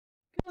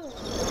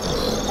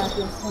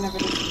this whenever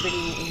this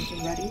video is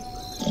ready.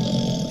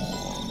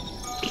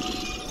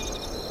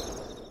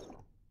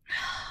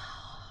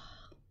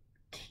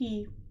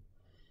 Tea.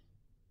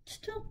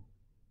 Still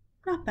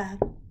not bad.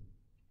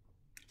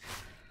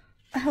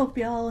 I hope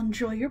y'all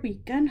enjoy your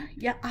weekend.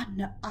 Yeah, I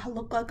know I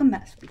look like a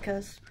mess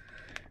because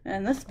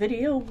in this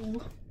video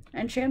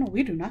and channel,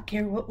 we do not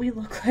care what we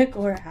look like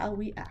or how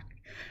we act.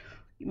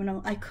 You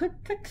know, I could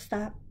fix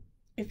that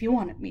if you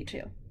wanted me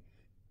to.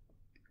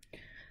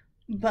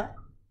 But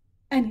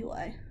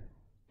anyway,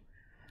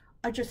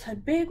 I just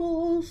had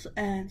bagels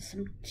and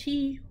some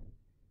tea.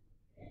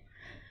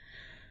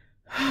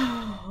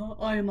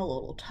 I am a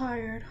little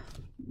tired.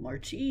 More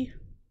tea.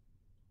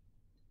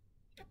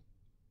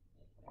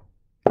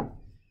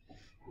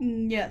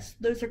 Yes,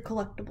 those are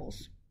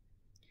collectibles.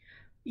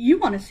 You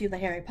want to see the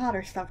Harry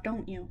Potter stuff,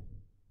 don't you?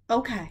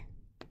 Okay.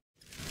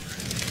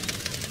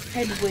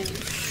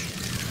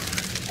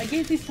 Headwinds. I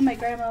gave these to my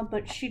grandma,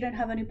 but she didn't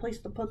have any place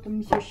to put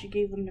them, so she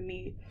gave them to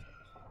me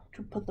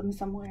to put them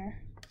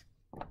somewhere.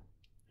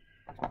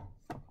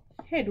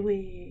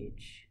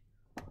 Hedwig.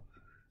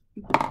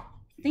 I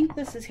think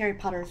this is Harry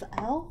Potter's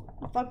owl,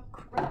 if I'm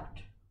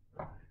correct.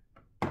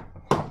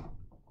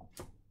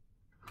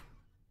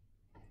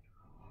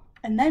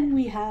 And then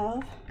we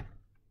have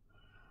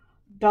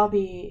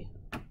Dobby,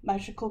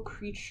 magical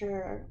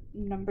creature,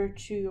 number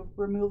 2,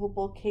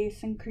 removable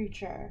case and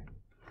creature.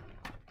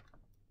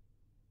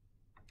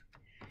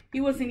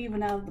 He wasn't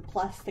even out of the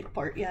plastic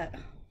part yet.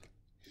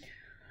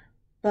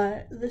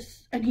 But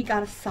this, and he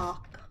got a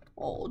sock.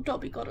 Oh,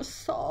 Dobby got a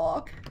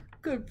sock.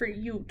 Good for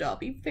you,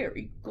 Dobby.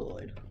 Very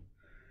good.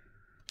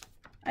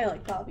 I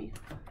like Dobby.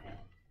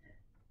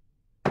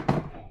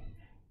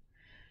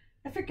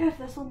 I forget if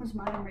this one was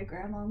mine or my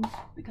grandma's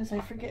because I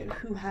forget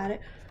who had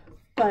it.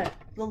 But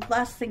the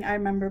last thing I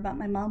remember about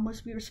my mom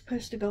was we were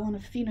supposed to go on a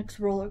Phoenix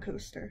roller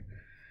coaster.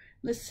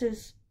 This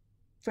is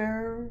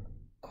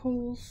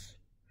Veracruz,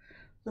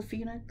 the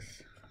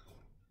Phoenix.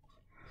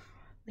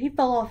 He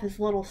fell off his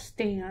little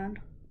stand.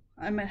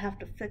 I might have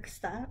to fix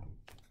that.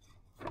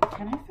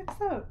 Can I fix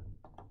that?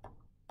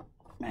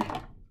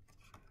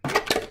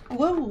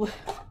 Whoa!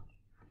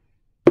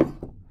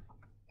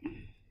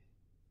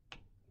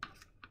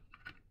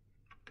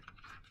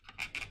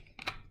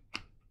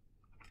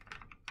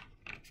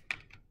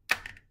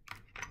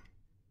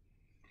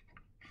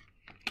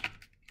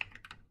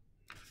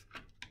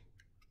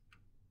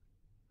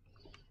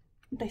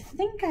 I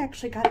think I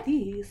actually got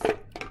these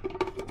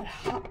at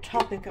Hot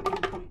Topic at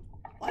one point.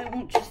 Why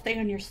won't you stay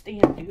on your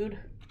stand, dude?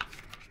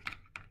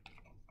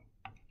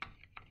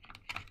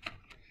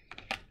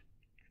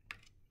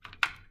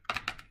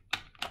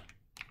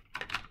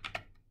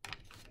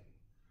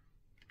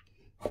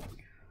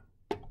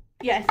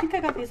 Yeah, I think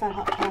I got these at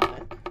Hot Topic.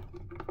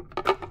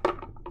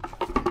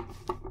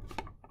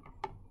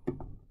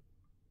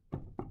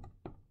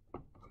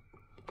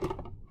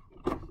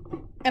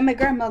 And my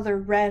grandmother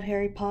read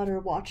Harry Potter,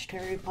 watched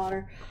Harry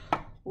Potter,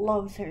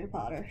 loves Harry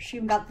Potter. She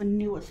even got the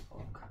newest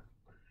book.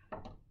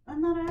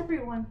 And not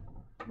everyone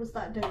was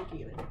that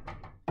dedicated.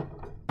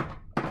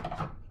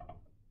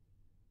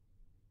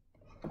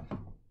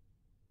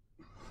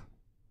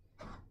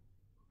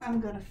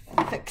 I'm gonna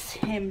fix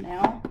him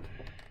now.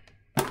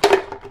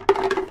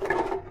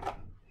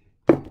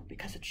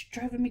 Because it's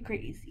driving me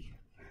crazy.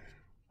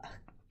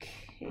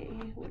 Okay,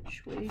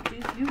 which way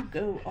do you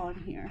go on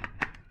here?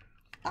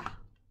 Ah.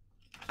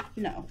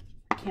 No,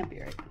 can't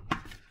be right.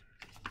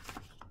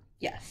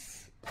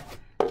 Yes.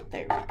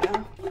 There we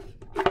go.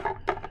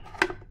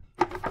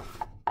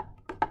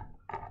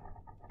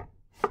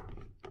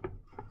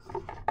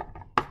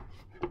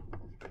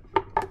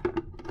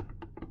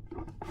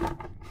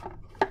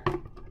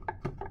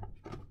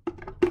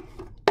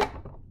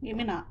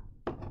 Maybe not.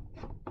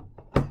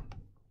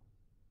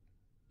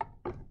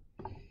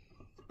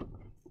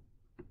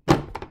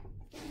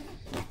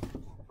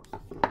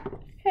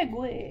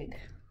 Hedwig.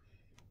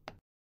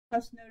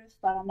 Just noticed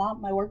that I'm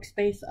on my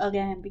workspace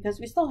again because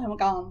we still haven't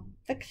gone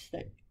fixed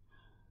it.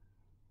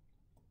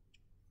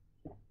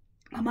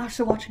 I'm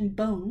also watching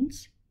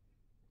Bones,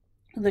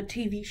 the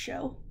TV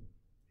show.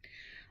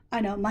 I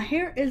know my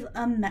hair is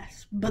a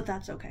mess, but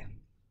that's okay.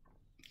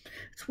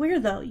 It's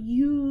weird though.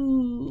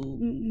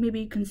 Maybe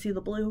you can see the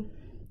blue,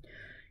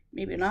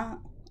 maybe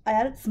not. I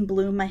added some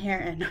blue in my hair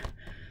and it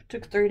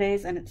took 3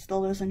 days and it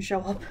still doesn't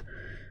show up.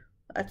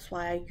 That's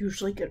why I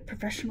usually get it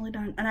professionally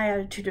done. And I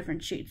added 2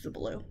 different shades of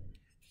blue.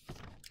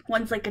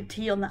 One's like a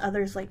teal and the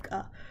other's like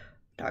a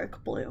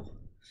dark blue.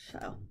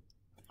 So.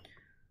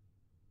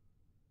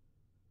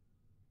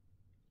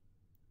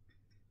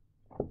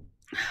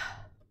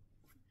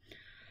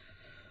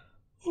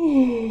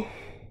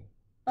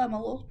 I'm a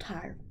little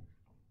tired.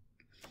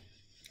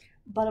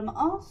 But I'm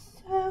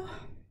also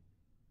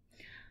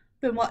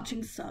been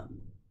watching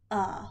some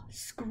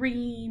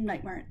Scream,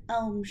 Nightmare on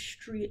Elm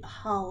Street,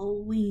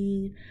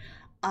 Halloween.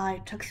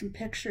 I took some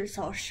pictures,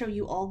 so I'll show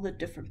you all the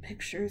different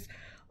pictures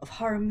of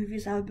horror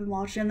movies I've been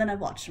watching. And then I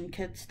watched some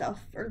kid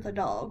stuff for the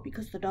dog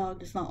because the dog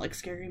does not like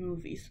scary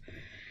movies.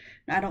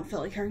 And I don't feel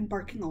like hearing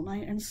barking all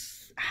night and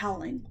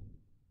howling.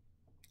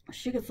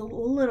 She gets a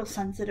little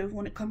sensitive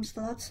when it comes to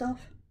that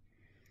stuff.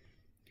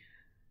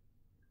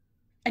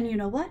 And you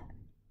know what?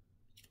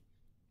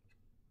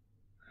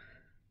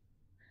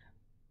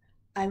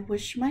 I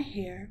wish my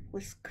hair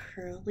was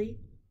curly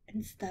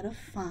instead of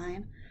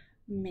fine.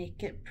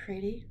 Make it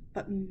pretty,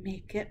 but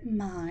make it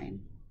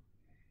mine.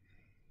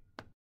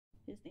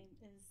 His name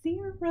is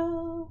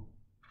Zero.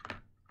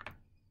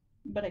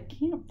 But I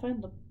can't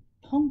find the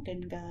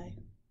pumpkin guy.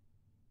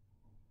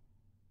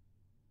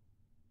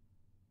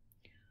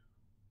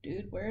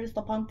 Dude, where is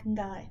the pumpkin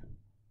guy?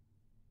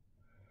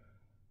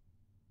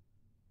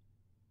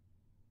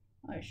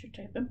 I should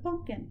type in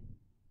pumpkin.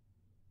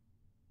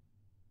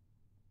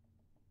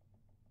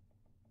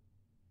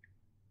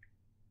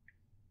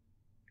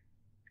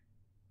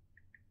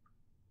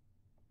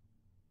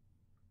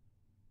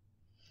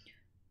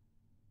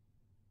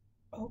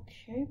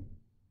 Okay,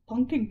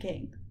 Pumpkin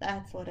King.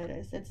 That's what it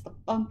is. It's the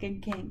Pumpkin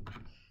King.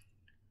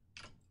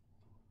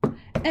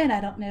 And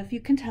I don't know if you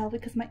can tell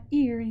because my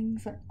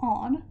earrings are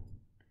on.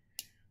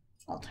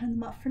 I'll turn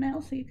them off for now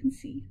so you can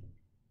see.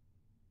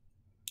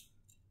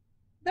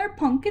 They're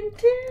pumpkin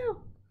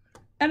too.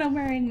 And I'm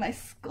wearing my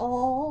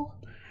skull.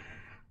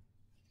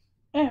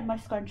 And my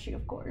scrunchie,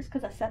 of course,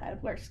 because I said I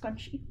would wear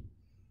scrunchie.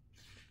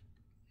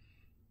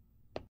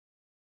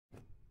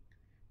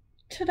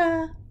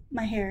 Ta-da!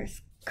 My hair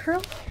is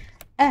curled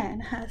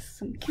and has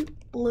some cute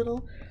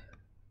little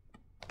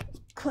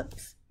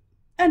clips.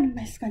 And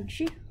my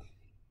scrunchie.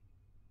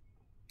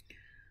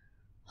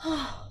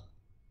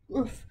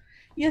 Oof.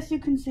 Yes, you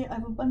can see I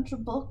have a bunch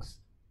of books.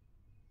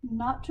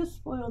 Not to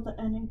spoil the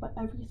ending, but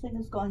everything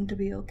is going to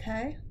be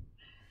okay.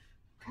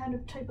 Kind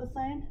of type of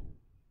thing.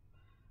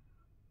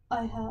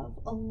 I have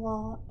a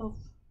lot of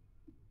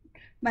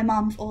my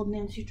mom's old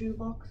Nancy Drew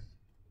books.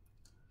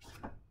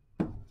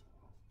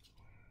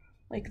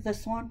 Like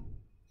this one.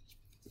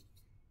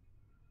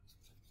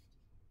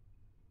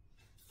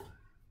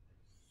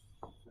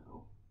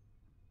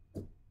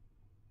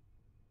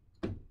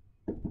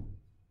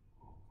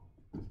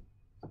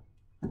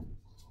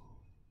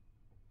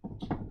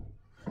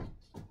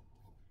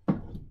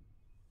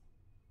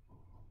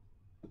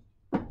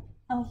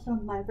 Also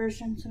my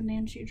versions of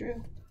Nancy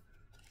Drew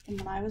from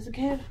when I was a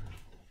kid.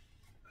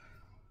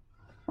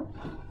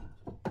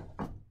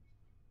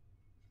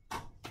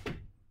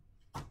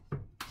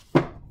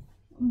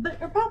 But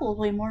you're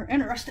probably more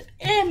interested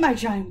in my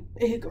giant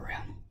big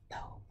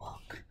Rambo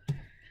book.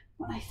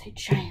 When I say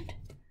giant,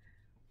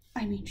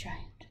 I mean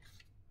giant.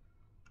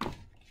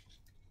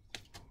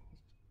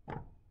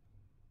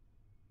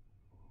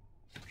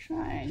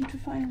 Trying to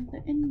find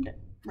the end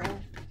row.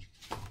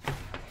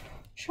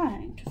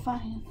 Trying to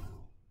find.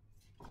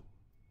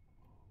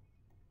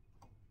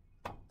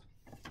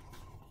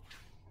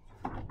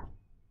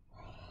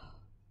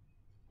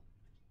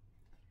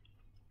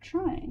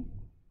 Trying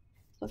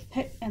the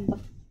pick and the.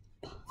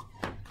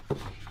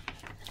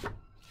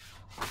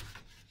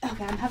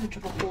 Okay, I'm having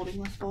trouble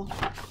holding this book.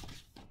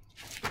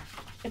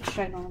 It's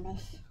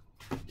ginormous.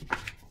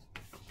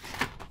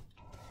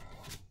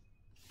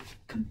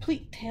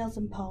 Complete Tales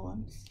and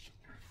Poems.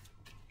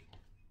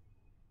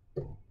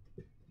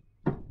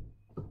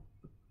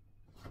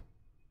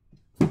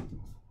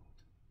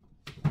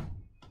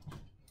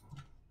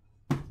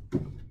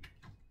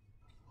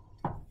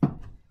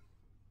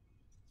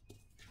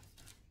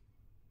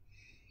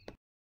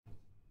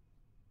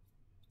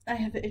 I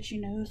have an itchy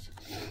nose.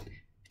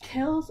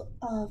 Tales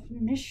of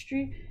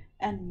Mystery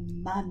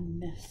and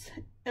Madness,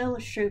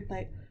 illustrated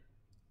by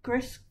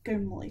Chris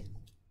Gimley.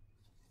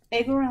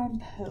 Edgar Allan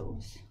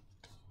Poe's.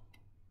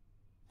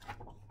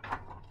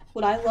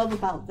 What I love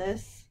about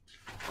this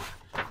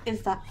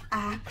is the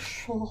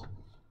actual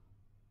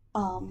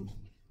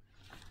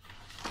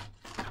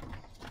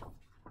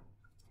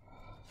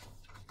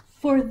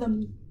for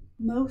the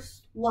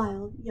most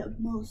wild yet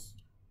most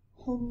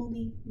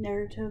homely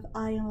narrative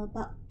I am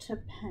about to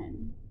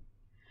pen,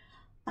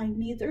 I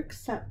neither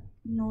accept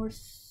nor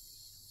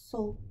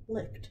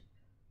solicit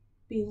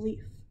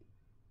belief.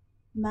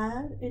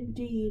 Mad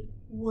indeed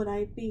would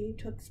I be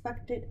to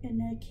expect it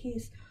in a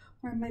case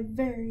where my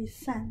very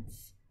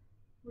sense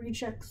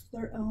rejects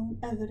their own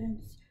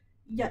evidence,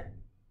 yet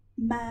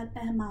mad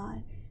am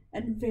I,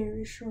 and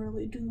very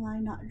surely do I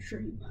not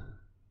dream.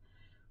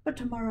 But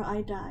tomorrow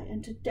I die,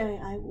 and today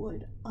I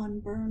would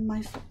unburn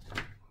my soul.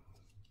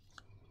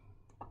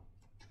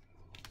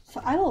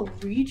 So I will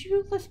read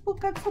you this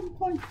book at some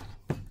point.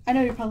 I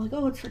know you're probably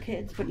like, oh, it's for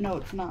kids, but no,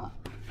 it's not.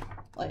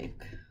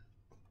 Like,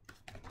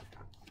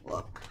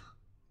 look.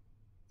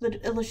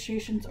 The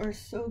illustrations are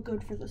so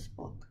good for this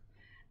book.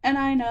 And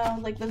I know,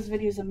 like, this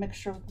video is a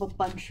mixture of a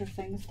bunch of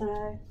things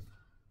today.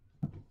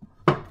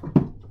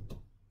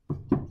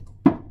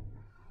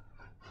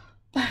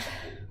 But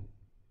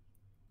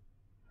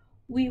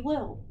we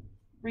will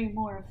read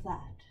more of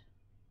that.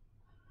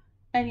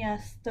 And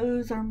yes,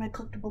 those are my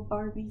collectible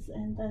Barbies,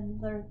 and then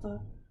they're the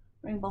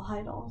Rainbow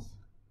High Dolls.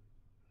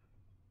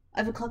 I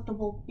have a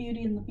collectible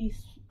Beauty and the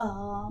Beast,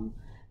 the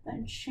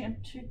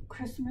Enchanted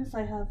Christmas.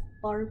 I have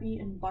Barbie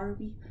and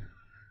Barbie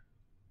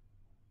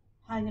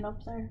hanging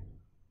up there.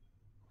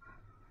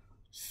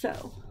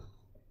 So,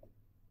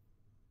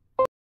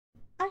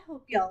 I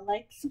hope y'all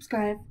like,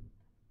 subscribe,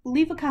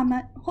 leave a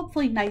comment,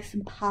 hopefully nice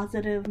and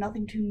positive,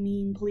 nothing too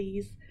mean,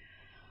 please.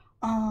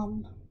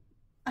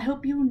 I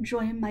hope you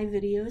enjoy my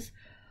videos.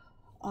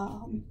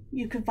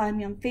 You can find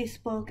me on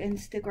Facebook,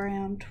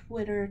 Instagram,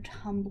 Twitter,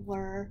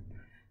 Tumblr,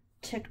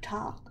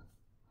 TikTok,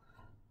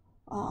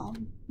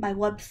 my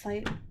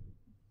website,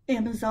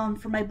 Amazon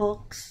for my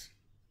books.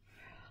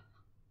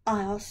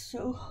 I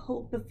also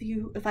hope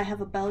if I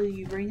have a bell,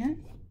 you ring it.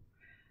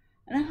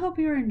 And I hope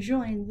you're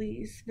enjoying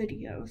these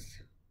videos.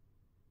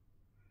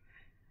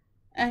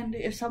 And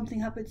if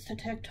something happens to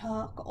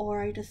TikTok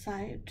or I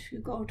decide to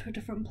go to a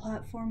different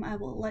platform, I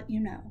will let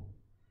you know.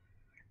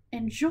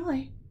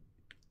 Enjoy!